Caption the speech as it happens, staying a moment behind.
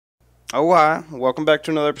Oh hi, welcome back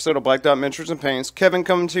to another episode of Black Dot Miniatures and Paints. Kevin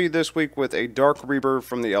coming to you this week with a Dark Reaper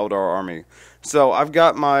from the Eldar Army. So I've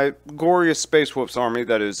got my glorious Space Whoops army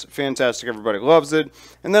that is fantastic, everybody loves it.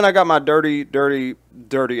 And then I got my dirty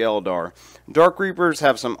Eldar. Dark Reapers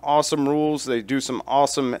have some awesome rules, they do some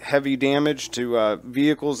awesome heavy damage to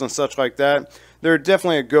vehicles and such like that. They're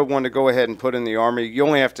definitely a good one to go ahead and put in the army. You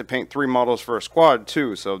only have to paint 3 models for a squad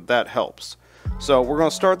too, so that helps. So we're going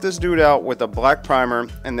to start this dude out with a black primer,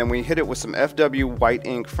 and then we hit it with some FW white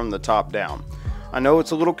ink from the top down. I know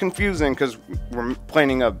it's a little confusing because we're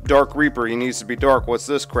painting a Dark Reaper, he needs to be dark, what's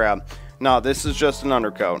this crap? Nah, this is just an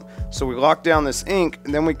undercoat. So we lock down this ink,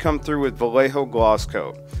 and then we come through with Vallejo gloss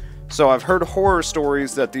coat. So I've heard horror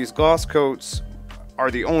stories that these gloss coats are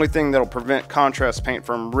the only thing that'll prevent contrast paint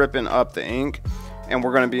from ripping up the ink, and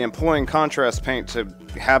we're going to be employing contrast paint to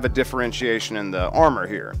have a differentiation in the armor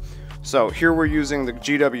here. So here we're using the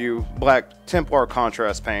GW Black Templar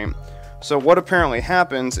contrast paint. So what apparently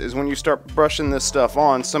happens is when you start brushing this stuff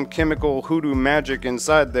on, some chemical hoodoo magic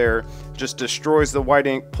inside there just destroys the white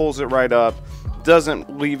ink, pulls it right up,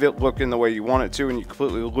 doesn't leave it looking the way you want it to, and you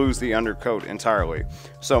completely lose the undercoat entirely.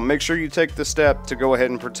 So make sure you take the step to go ahead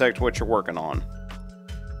and protect what you're working on.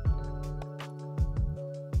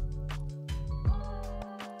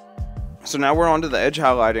 So now we're on to the edge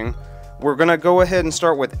highlighting. We're going to go ahead and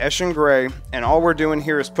start with Eshin Gray, and all we're doing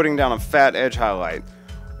here is putting down a fat edge highlight.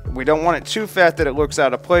 We don't want it too fat that it looks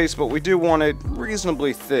out of place, but we do want it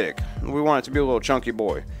reasonably thick. We want it to be a little chunky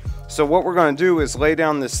boy. So what we're going to do is lay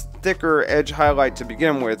down this thicker edge highlight to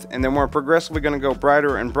begin with, and then we're progressively going to go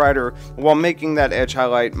brighter and brighter while making that edge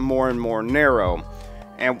highlight more and more narrow.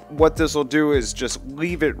 And what this will do is just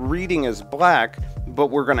leave it reading as black,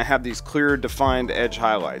 but we're going to have these clear defined edge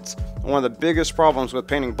highlights. One of the biggest problems with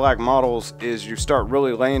painting black models is you start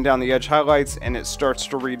really laying down the edge highlights and it starts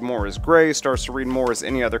to read more as gray, starts to read more as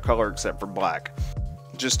any other color except for black.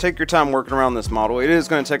 Just take your time working around this model. It is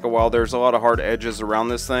going to take a while. There's a lot of hard edges around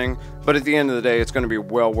this thing, but at the end of the day it's going to be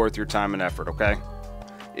well worth your time and effort, okay?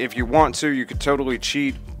 If you want to, you could totally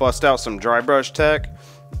cheat, bust out some dry brush tech.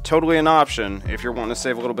 Totally an option if you're wanting to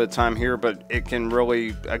save a little bit of time here, but it can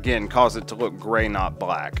really, again, cause it to look gray, not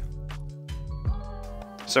black.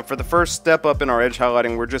 So for the first step up in our edge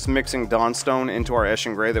highlighting, we're just mixing Dawnstone into our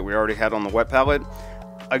Eshin Gray that we already had on the wet palette.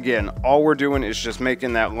 Again, all we're doing is just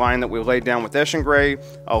making that line that we laid down with Eshin Gray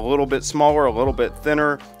a little bit smaller, a little bit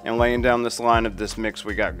thinner, and laying down this line of this mix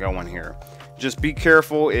we got going here. Just be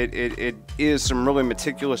careful, it is some really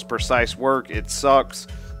meticulous, precise work. It sucks,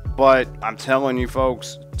 but I'm telling you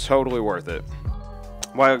folks, totally worth it.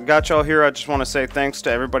 While I got y'all here, I just want to say thanks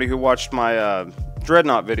to everybody who watched my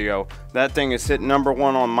Dreadnought video. That thing is hit #1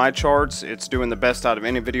 on my charts. It's doing the best out of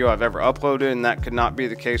any video I've ever uploaded, and that could not be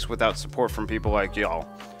the case without support from people like y'all.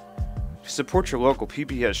 Support your local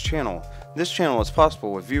PBS channel. This channel is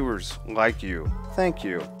possible with viewers like you. Thank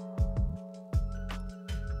you.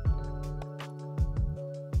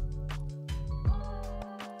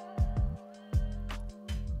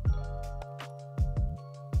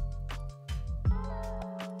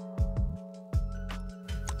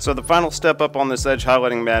 So the final step up on this edge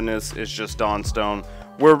highlighting madness is just Dawnstone.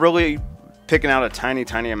 We're really picking out a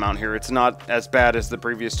tiny amount here. It's not as bad as the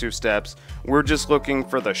previous 2 steps. We're just looking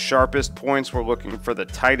for the sharpest points. We're looking for the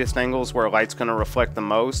tightest angles where light's going to reflect the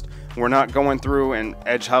most. We're not going through and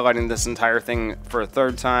edge highlighting this entire thing for a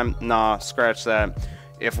 3rd time. Nah, scratch that.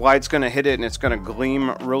 If light's going to hit it and it's going to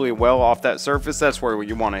gleam really well off that surface, that's where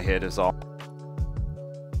you want to hit is all.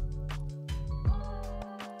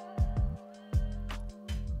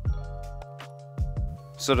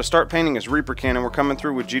 So to start painting his Reaper Cannon, we're coming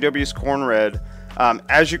through with GW's Corn Red.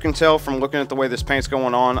 As you can tell from looking at the way this paint's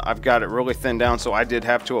going on, I've got it really thinned down, so I did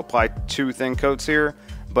have to apply 2 thin coats here.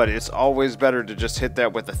 But it's always better to just hit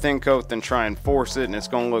that with a thin coat than try and force it, and it's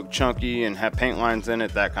going to look chunky and have paint lines in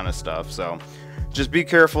it, that kind of stuff. So just be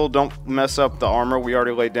careful, don't mess up the armor we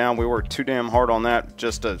already laid down. We worked too damn hard on that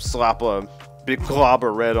just to slap a big glob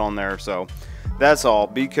of red on there. So that's all.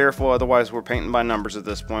 Be careful, otherwise we're painting by numbers at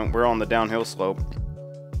this point. We're on the downhill slope.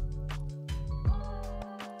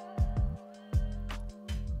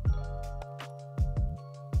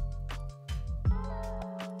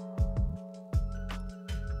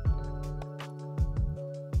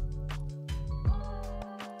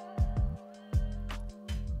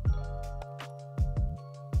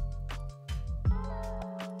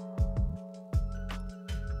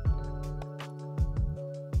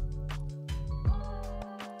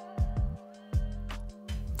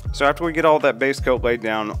 So after we get all that base coat laid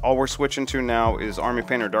down, all we're switching to now is Army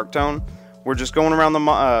Painter Dark Tone. We're just going around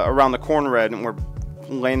the corn red, and we're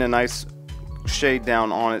laying a nice shade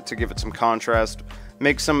down on it to give it some contrast.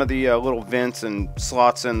 make some of the little vents and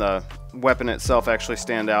slots in the weapon itself actually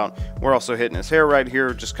stand out. We're also hitting his hair right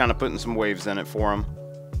here, just kind of putting some waves in it for him.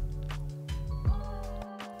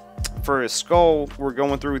 For his skull, we're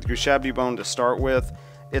going through with Ushabti bone to start with.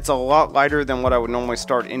 It's a lot lighter than what I would normally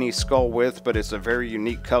start any skull with, but it's a very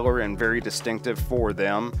unique color and very distinctive for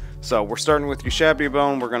them. So we're starting with Ushabti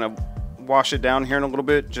bone. We're going to wash it down here in a little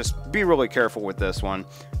bit. Just be really careful with this one.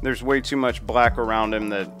 There's way too much black around him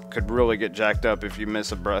that could really get jacked up if you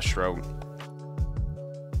miss a brush stroke.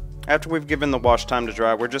 After we've given the wash time to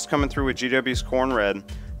dry, we're just coming through with GW's Corn Red.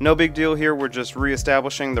 No big deal here, we're just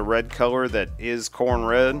reestablishing the red color that is Corn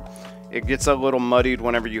Red. It gets a little muddied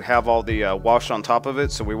whenever you have all the wash on top of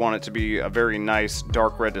it, so we want it to be a very nice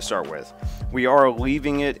dark red to start with. We are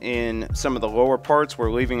leaving it in some of the lower parts.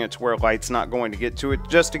 We're leaving it to where light's not going to get to it,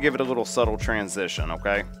 just to give it a little subtle transition,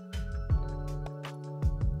 okay?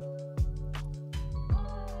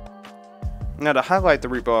 Now to highlight the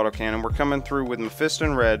Reaper autocannon, we're coming through with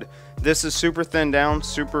Mephiston Red. This is super thin down,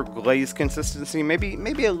 super glaze consistency,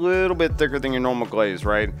 maybe a little bit thicker than your normal glaze,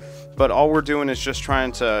 right? But all we're doing is just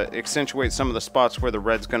trying to accentuate some of the spots where the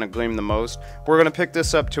red's going to gleam the most. We're going to pick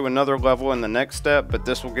this up to another level in the next step, but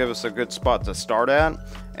this will give us a good spot to start at,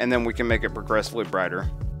 and then we can make it progressively brighter.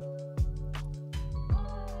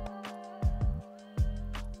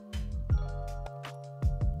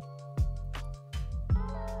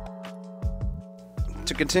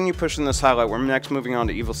 To continue pushing this highlight, we're next moving on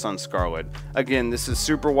to Evil Sunz Scarlet. Again, this is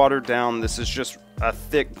super watered down. This is just a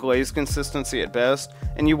thick glaze consistency at best,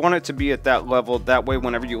 and you want it to be at that level. That way,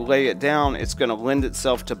 whenever you lay it down, it's going to lend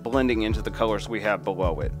itself to blending into the colors we have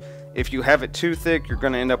below it. If you have it too thick, you're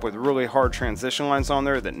going to end up with really hard transition lines on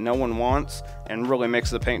there that no one wants, and really makes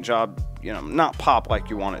the paint job, not pop like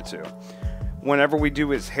you want it to. Whenever we do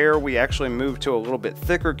his hair, we actually move to a little bit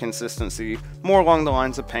thicker consistency, more along the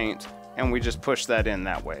lines of paint, and we just push that in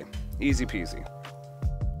that way. Easy peasy.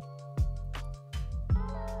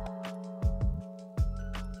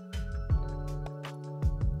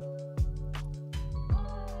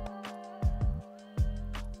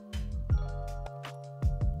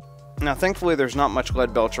 Now thankfully there's not much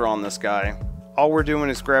lead belcher on this guy. All we're doing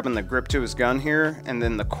is grabbing the grip to his gun here, and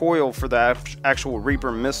then the coil for the actual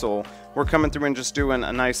Reaper missile, we're coming through and just doing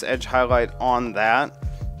a nice edge highlight on that,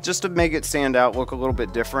 just to make it stand out, look a little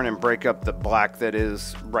bit different, and break up the black that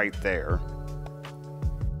is right there.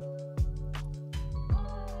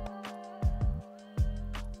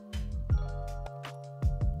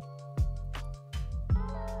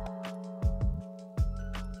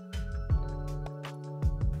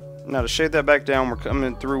 Now to shade that back down, we're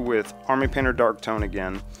coming through with Army Painter Dark Tone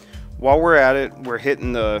again. While we're at it, we're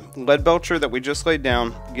hitting the lead belcher that we just laid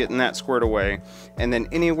down, getting that squared away, and then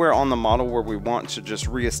anywhere on the model where we want to just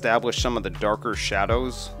reestablish some of the darker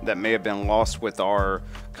shadows that may have been lost with our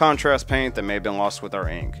contrast paint, that may have been lost with our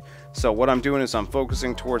ink. So what I'm doing is I'm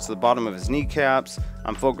focusing towards the bottom of his kneecaps,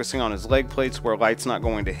 I'm focusing on his leg plates where light's not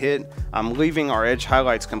going to hit. I'm leaving our edge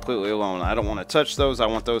highlights completely alone. I don't want to touch those, I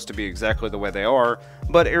want those to be exactly the way they are,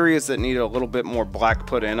 but areas that need a little bit more black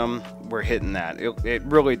put in them, we're hitting that. It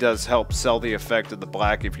really does help sell the effect of the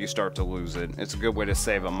black if you start to lose it. It's a good way to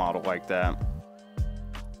save a model like that.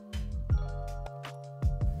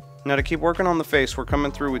 Now to keep working on the face, we're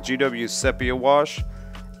coming through with GW's Sepia Wash.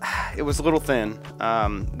 It was a little thin.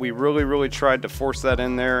 We really tried to force that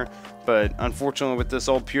in there, but unfortunately with this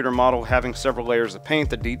old pewter model having several layers of paint,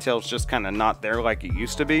 the detail's just kind of not there like it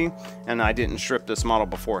used to be, and I didn't strip this model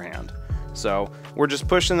beforehand. So we're just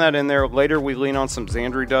pushing that in there. Later we lean on some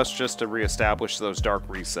Xandri dust just to reestablish those dark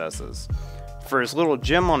recesses. For his little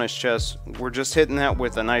gem on his chest, we're just hitting that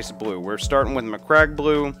with a nice blue. We're starting with McCrag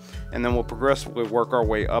blue, and then we'll progressively work our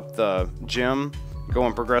way up the gem,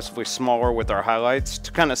 going progressively smaller with our highlights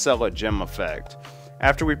to kind of sell a gem effect.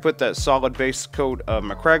 After we put that solid base coat of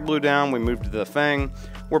McCrag blue down, we move to the Fang.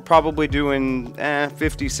 We're probably doing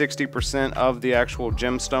 50-60% of the actual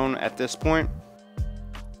gemstone at this point.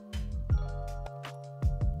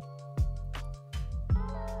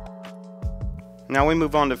 Now we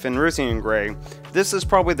move on to Fenrisian Gray. This is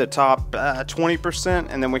probably the top 20%,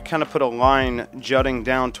 and then we kind of put a line jutting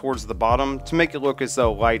down towards the bottom to make it look as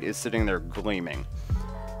though light is sitting there gleaming.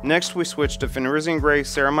 Next we switch to Fenrisian Gray,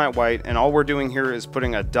 Ceramite White, and all we're doing here is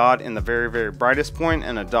putting a dot in the very brightest point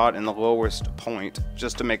and a dot in the lowest point,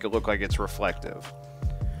 just to make it look like it's reflective.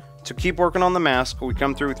 To keep working on the mask, we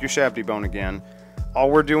come through with Ushabti Bone again.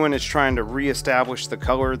 All we're doing is trying to re-establish the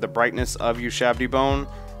color, the brightness of Ushabti Bone,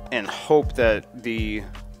 and hope that the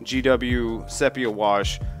GW Sepia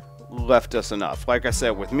Wash left us enough. Like I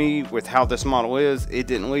said, with me, with how this model is, it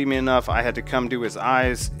didn't leave me enough. I had to come do his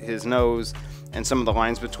eyes, his nose, and some of the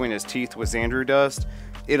lines between his teeth with Xandru dust.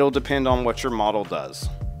 It'll depend on what your model does.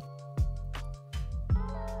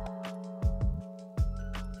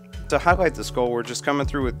 To highlight the skull, we're just coming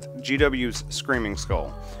through with GW's Screaming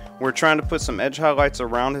Skull. We're trying to put some edge highlights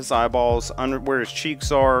around his eyeballs, under where his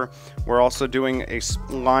cheeks are. We're also doing a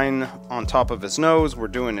line on top of his nose. We're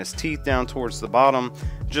doing his teeth down towards the bottom,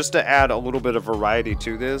 just to add a little bit of variety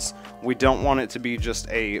to this. We don't want it to be just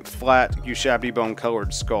a flat, Ushabti bone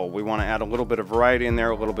colored skull. We want to add a little bit of variety in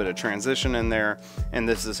there, a little bit of transition in there, and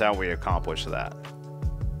this is how we accomplish that.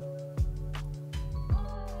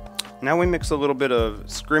 Now we mix a little bit of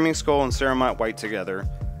Screaming Skull and Ceramite White together.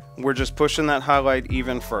 We're just pushing that highlight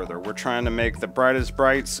even further. We're trying to make the brightest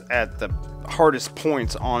brights at the hardest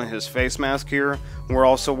points on his face mask here. We're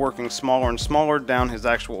also working smaller and smaller down his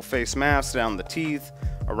actual face mask, down the teeth,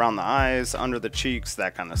 around the eyes, under the cheeks,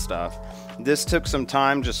 that kind of stuff. This took some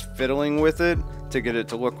time just fiddling with it to get it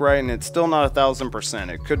to look right, and it's still not 1000%.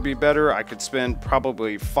 It could be better. I could spend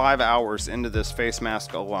probably 5 hours into this face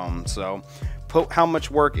mask alone. So put how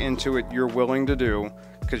much work into it you're willing to do,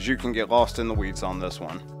 because you can get lost in the weeds on this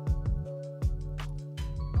one.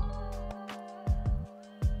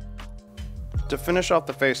 To finish off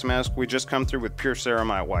the face mask, we just come through with pure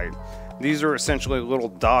Ceramite White. These are essentially little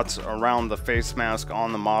dots around the face mask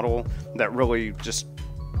on the model that really just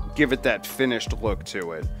give it that finished look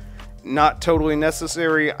to it. Not totally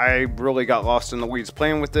necessary. I really got lost in the weeds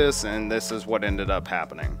playing with this, and this is what ended up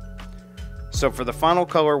happening. So for the final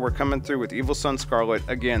color, we're coming through with Evil Sunz Scarlet.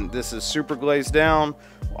 Again, this is super glazed down.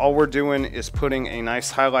 All we're doing is putting a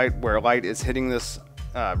nice highlight where light is hitting this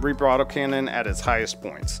Reaper autocannon at its highest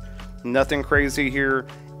points. Nothing crazy here.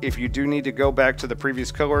 If you do need to go back to the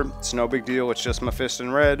previous color, it's no big deal. It's just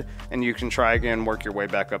Mephiston Red, and you can try again, work your way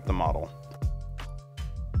back up the model.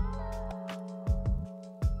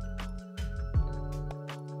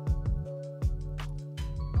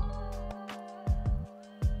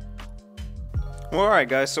 Alright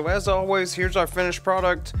guys, so as always, here's our finished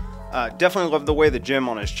product. Definitely love the way the gem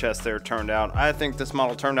on his chest there turned out. I think this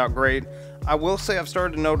model turned out great. I will say I've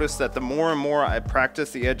started to notice that the more and more I practice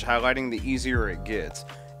the edge highlighting, the easier it gets.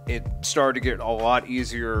 It started to get a lot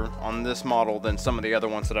easier on this model than some of the other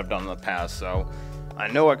ones that I've done in the past. So I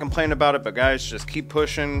know I complain about it, but guys, just keep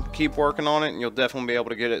pushing, keep working on it, and you'll definitely be able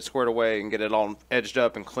to get it squared away and get it all edged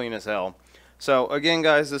up and clean as hell. So again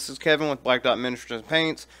guys, this is Kevin with Black Dot Miniatures and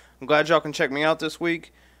Paints. I'm glad y'all can check me out this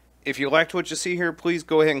week. If you liked what you see here, please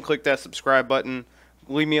go ahead and click that subscribe button.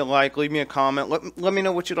 Leave me a like, leave me a comment. Let me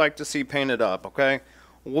know what you'd like to see painted up, okay?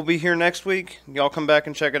 We'll be here next week. Y'all come back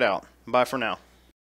and check it out. Bye for now.